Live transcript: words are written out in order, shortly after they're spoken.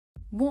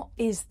What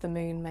is the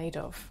moon made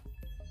of?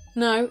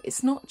 No,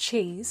 it's not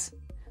cheese,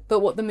 but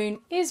what the moon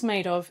is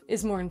made of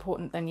is more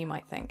important than you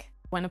might think.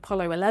 When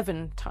Apollo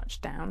 11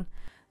 touched down,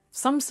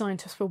 some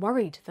scientists were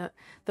worried that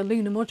the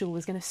lunar module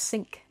was going to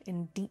sink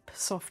in deep,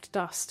 soft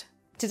dust.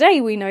 Today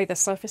we know the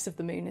surface of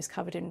the moon is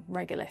covered in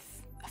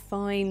regolith, a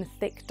fine,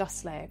 thick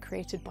dust layer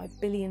created by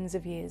billions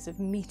of years of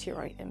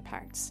meteorite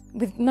impacts.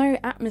 With no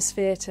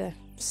atmosphere to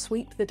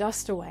sweep the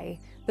dust away,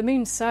 the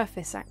moon's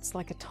surface acts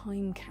like a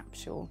time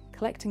capsule,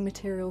 collecting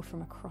material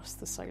from across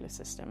the solar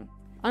system.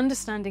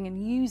 Understanding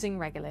and using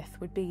regolith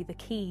would be the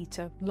key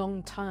to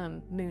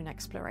long-term moon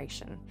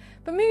exploration.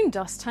 But moon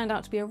dust turned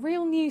out to be a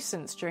real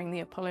nuisance during the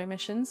Apollo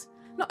missions.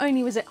 Not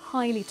only was it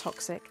highly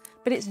toxic,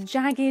 but its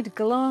jagged,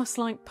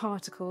 glass-like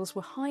particles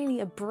were highly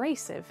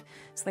abrasive,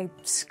 so they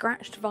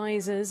scratched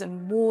visors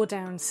and wore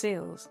down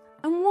seals.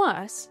 And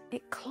worse,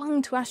 it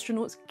clung to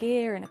astronauts'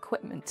 gear and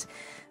equipment,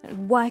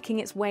 working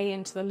its way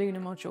into the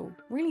lunar module,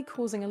 really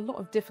causing a lot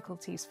of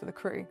difficulties for the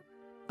crew.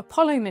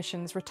 Apollo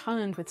missions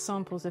returned with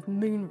samples of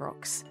moon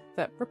rocks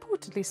that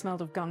reportedly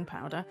smelled of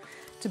gunpowder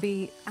to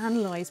be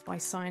analysed by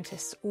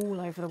scientists all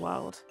over the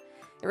world.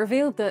 It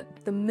revealed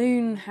that the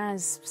moon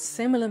has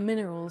similar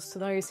minerals to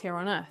those here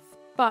on Earth,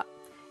 but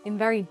in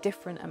very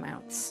different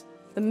amounts.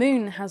 The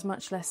moon has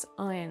much less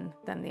iron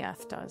than the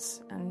Earth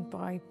does, and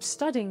by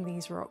studying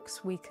these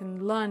rocks we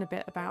can learn a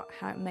bit about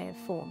how it may have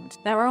formed.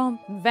 There are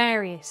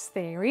various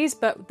theories,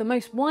 but the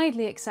most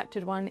widely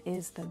accepted one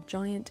is the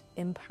giant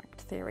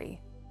impact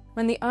theory.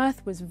 When the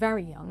Earth was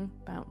very young,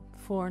 about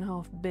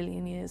 4.5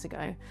 billion years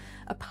ago,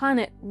 a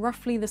planet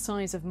roughly the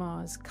size of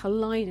Mars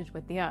collided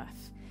with the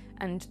Earth,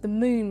 and the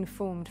moon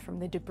formed from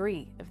the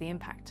debris of the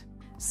impact.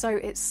 So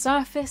its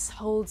surface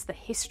holds the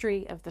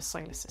history of the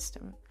solar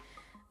system.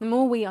 The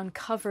more we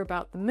uncover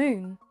about the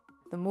moon,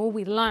 the more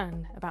we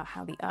learn about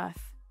how the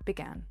Earth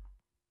began.